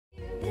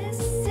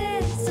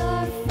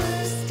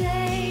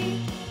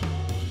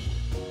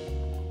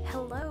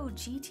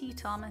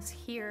Thomas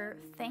here.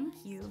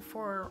 Thank you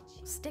for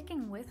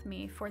sticking with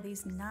me for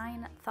these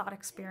 9 thought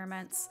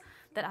experiments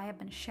that I have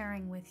been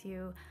sharing with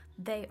you.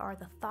 They are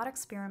the thought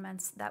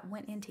experiments that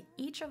went into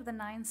each of the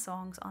 9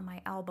 songs on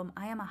my album,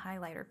 I Am a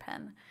Highlighter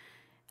Pen.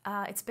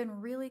 It's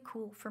been really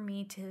cool for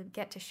me to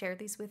get to share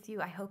these with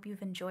you. I hope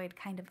you've enjoyed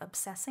kind of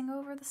obsessing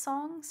over the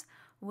songs,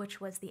 which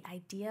was the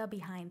idea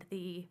behind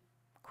the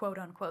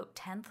quote-unquote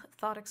 10th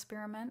thought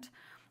experiment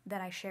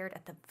that I shared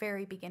at the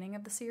very beginning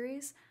of the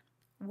series.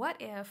 What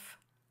if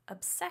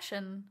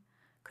obsession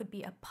could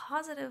be a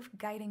positive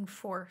guiding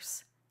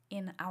force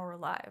in our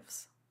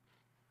lives?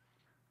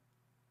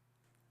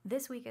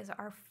 This week is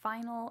our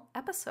final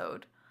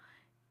episode.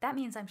 That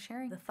means I'm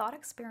sharing the thought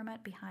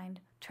experiment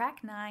behind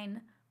track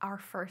 9, Our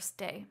First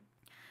Day.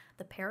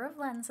 The pair of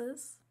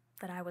lenses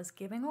that I was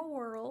giving a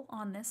whirl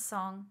on this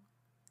song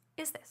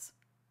is this.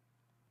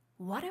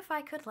 What if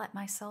I could let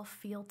myself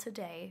feel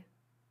today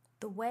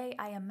the way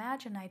I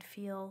imagine I'd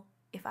feel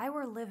if I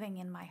were living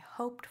in my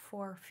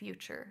hoped-for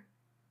future?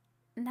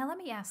 Now let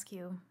me ask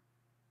you,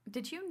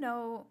 did you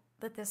know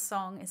that this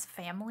song is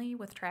family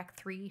with track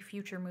 3,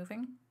 Future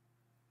Moving?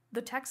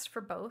 The text for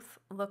both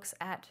looks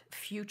at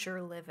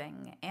future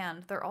living,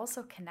 and they're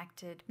also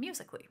connected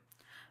musically.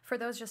 For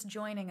those just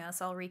joining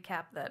us, I'll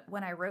recap that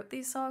when I wrote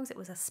these songs, it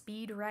was a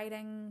speed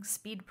writing,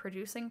 speed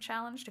producing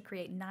challenge to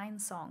create 9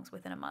 songs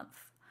within a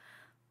month.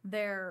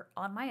 They're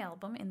on my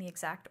album in the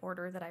exact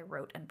order that I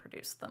wrote and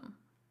produced them.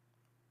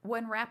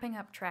 When wrapping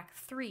up track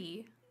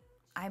 3,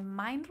 I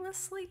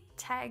mindlessly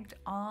tagged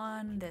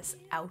on this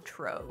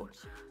outro,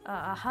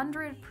 a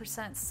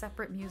 100%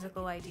 separate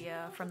musical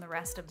idea from the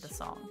rest of the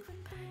song.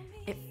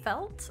 It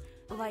felt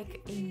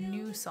like a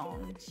new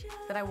song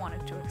that I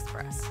wanted to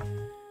express.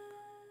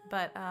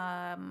 But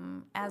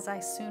as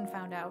I soon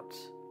found out,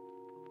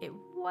 it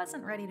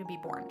wasn't ready to be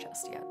born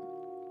just yet.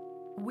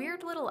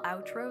 Weird little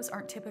outros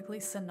aren't typically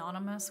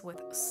synonymous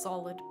with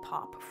solid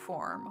pop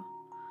form.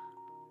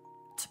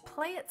 To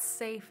play it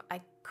safe,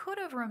 I could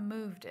have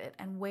removed it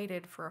and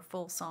waited for a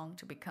full song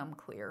to become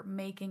clear,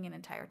 making an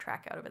entire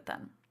track out of it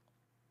then.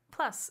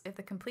 Plus, if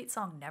the complete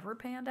song never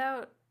panned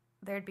out,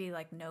 there'd be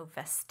like no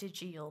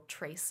vestigial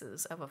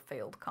traces of a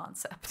failed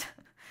concept.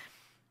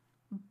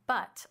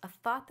 But a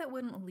thought that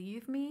wouldn't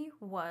leave me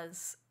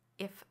was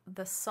if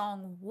the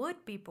song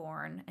would be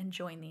born and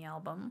join the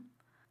album,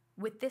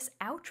 with this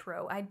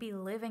outro, I'd be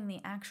living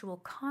the actual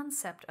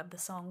concept of the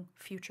song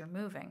Future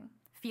Moving,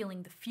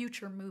 feeling the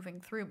future moving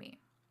through me.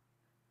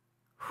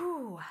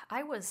 Whew,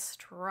 I was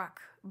struck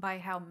by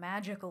how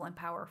magical and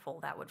powerful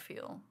that would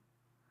feel.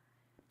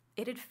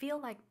 It'd feel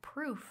like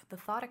proof the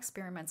thought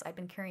experiments I'd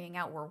been carrying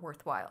out were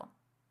worthwhile.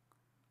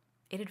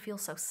 It'd feel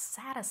so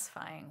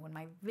satisfying when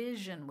my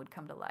vision would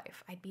come to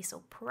life. I'd be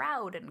so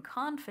proud and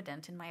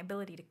confident in my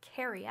ability to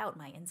carry out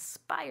my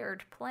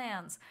inspired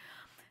plans.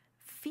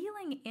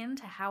 Feeling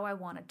into how I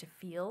wanted to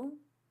feel,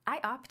 I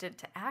opted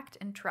to act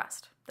and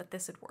trust that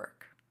this would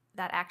work.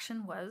 That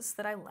action was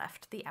that I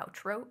left the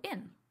outro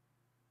in.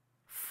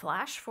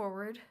 Flash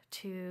forward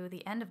to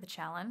the end of the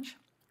challenge,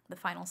 the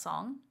final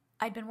song.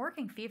 I'd been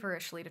working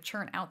feverishly to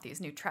churn out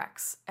these new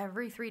tracks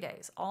every 3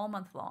 days, all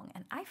month long,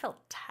 and I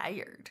felt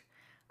tired.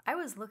 I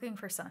was looking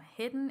for some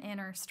hidden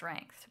inner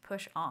strength to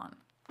push on.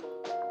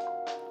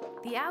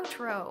 The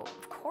outro,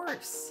 of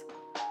course.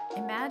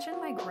 Imagine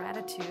my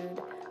gratitude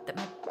that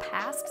my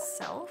past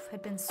self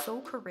had been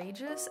so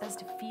courageous as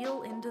to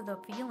feel into the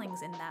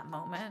feelings in that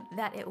moment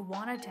that it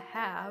wanted to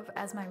have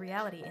as my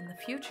reality in the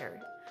future.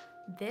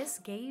 This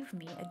gave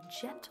me a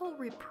gentle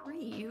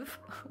reprieve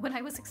when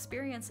I was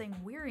experiencing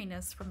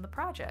weariness from the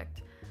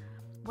project,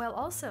 while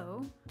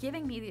also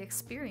giving me the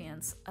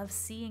experience of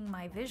seeing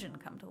my vision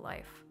come to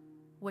life,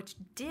 which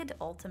did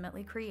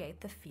ultimately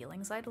create the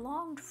feelings I'd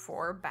longed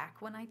for back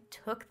when I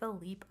took the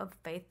leap of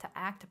faith to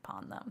act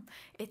upon them.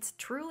 It's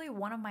truly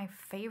one of my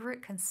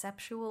favorite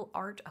conceptual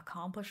art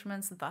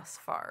accomplishments thus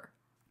far.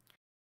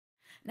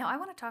 Now I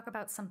want to talk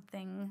about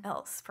something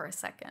else for a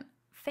second.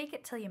 Fake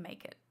it till you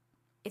make it.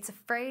 It's a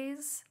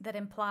phrase that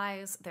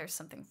implies there's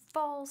something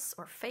false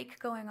or fake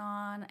going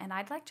on, and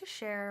I'd like to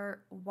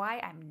share why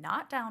I'm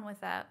not down with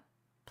that,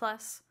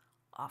 plus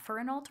offer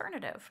an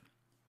alternative.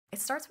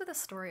 It starts with a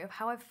story of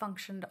how I've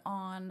functioned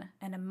on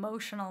an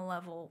emotional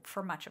level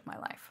for much of my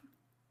life.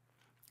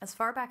 As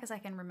far back as I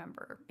can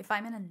remember, if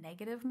I'm in a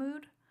negative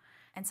mood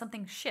and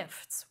something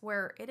shifts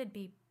where it'd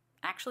be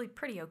actually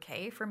pretty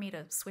okay for me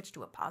to switch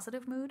to a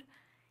positive mood,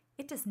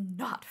 it does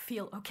not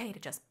feel okay to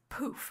just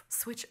poof,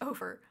 switch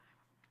over.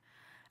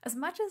 As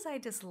much as I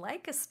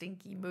dislike a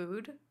stinky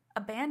mood,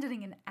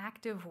 abandoning an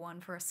active one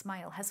for a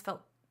smile has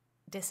felt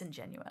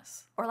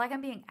disingenuous. Or like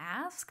I'm being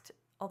asked,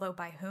 although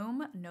by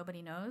whom,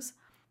 nobody knows,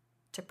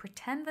 to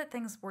pretend that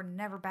things were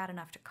never bad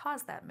enough to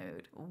cause that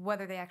mood.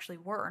 Whether they actually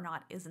were or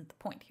not isn't the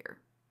point here.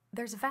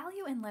 There's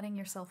value in letting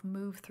yourself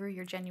move through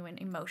your genuine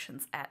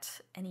emotions at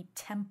any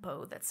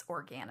tempo that's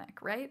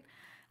organic, right?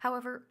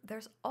 However,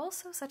 there's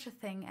also such a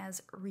thing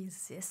as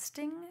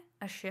resisting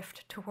a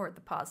shift toward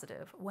the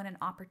positive when an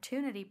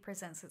opportunity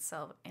presents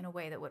itself in a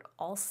way that would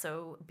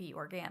also be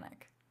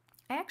organic.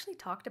 I actually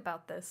talked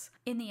about this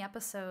in the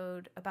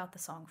episode about the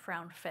song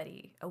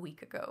Frauenfetti a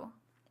week ago.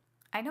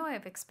 I know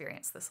I've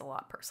experienced this a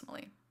lot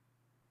personally.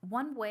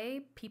 One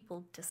way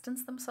people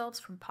distance themselves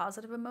from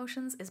positive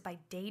emotions is by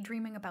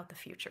daydreaming about the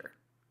future.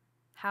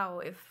 How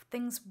if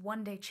things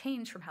one day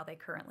change from how they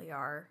currently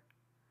are,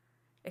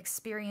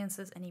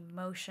 experiences and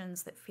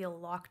emotions that feel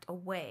locked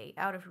away,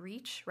 out of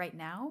reach right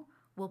now,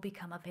 will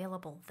become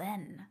available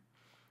then.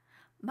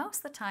 Most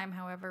of the time,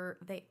 however,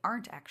 they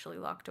aren't actually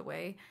locked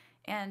away,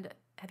 and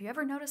have you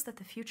ever noticed that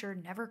the future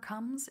never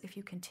comes if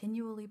you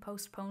continually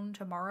postpone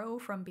tomorrow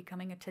from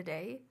becoming a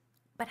today?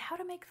 But how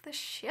to make the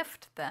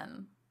shift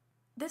then?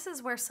 This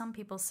is where some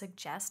people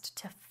suggest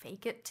to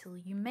fake it till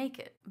you make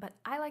it, but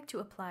I like to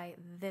apply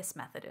this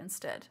method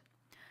instead.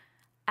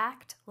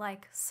 Act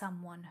like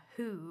someone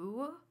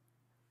who...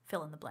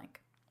 fill in the blank.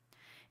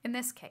 In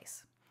this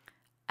case,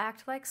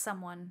 act like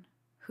someone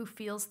who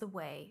feels the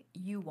way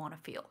you want to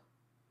feel.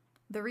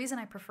 The reason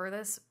I prefer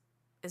this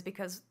is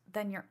because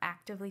then you're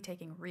actively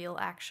taking real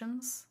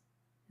actions,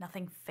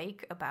 nothing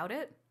fake about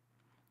it.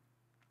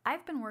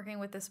 I've been working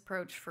with this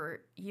approach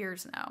for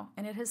years now,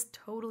 and it has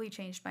totally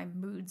changed my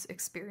moods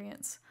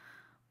experience.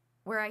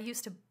 Where I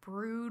used to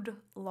brood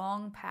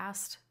long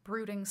past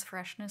brooding's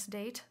freshness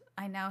date,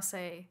 I now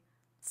say,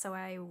 so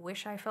I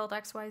wish I felt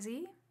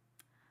XYZ?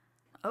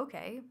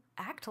 Okay,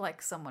 act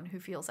like someone who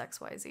feels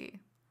XYZ.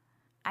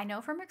 I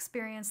know from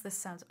experience this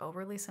sounds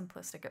overly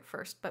simplistic at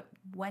first, but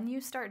when you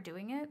start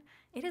doing it,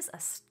 it is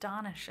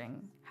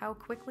astonishing how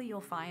quickly you'll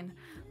find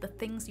the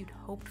things you'd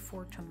hoped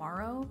for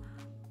tomorrow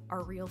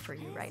are real for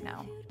you right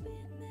now.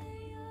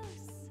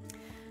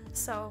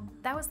 So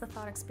that was the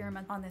thought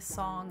experiment on this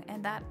song,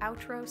 and that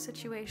outro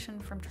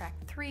situation from track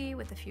 3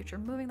 with the future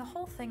moving, the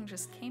whole thing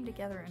just came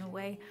together in a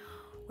way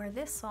where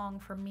this song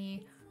for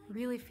me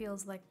really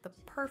feels like the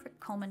perfect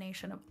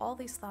culmination of all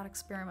these thought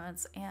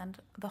experiments and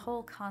the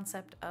whole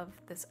concept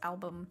of this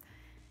album.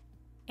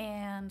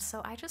 And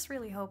so I just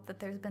really hope that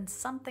there's been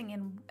something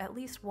in at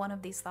least one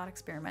of these thought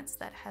experiments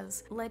that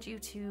has led you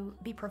to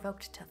be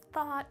provoked to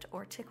thought,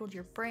 or tickled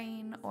your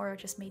brain, or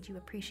just made you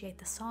appreciate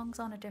the songs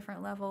on a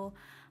different level.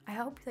 I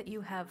hope that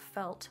you have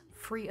felt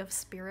free of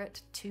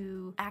spirit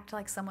to act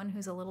like someone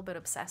who's a little bit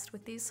obsessed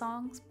with these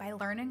songs by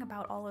learning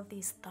about all of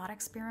these thought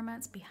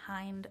experiments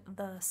behind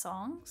the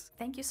songs.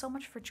 Thank you so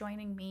much for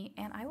joining me,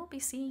 and I will be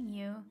seeing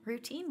you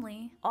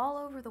routinely all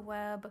over the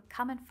web.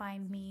 Come and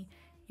find me.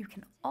 You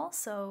can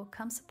also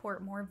come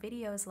support more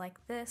videos like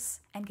this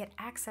and get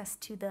access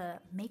to the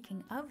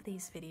making of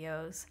these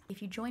videos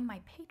if you join my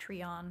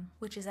Patreon,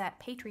 which is at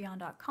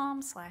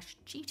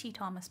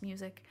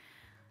patreon.com/gtthomasmusic.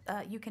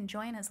 You can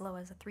join as low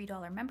as a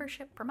 $3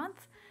 membership per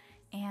month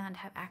and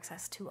have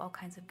access to all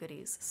kinds of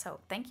goodies. So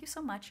thank you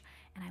so much,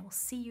 and I will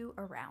see you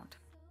around.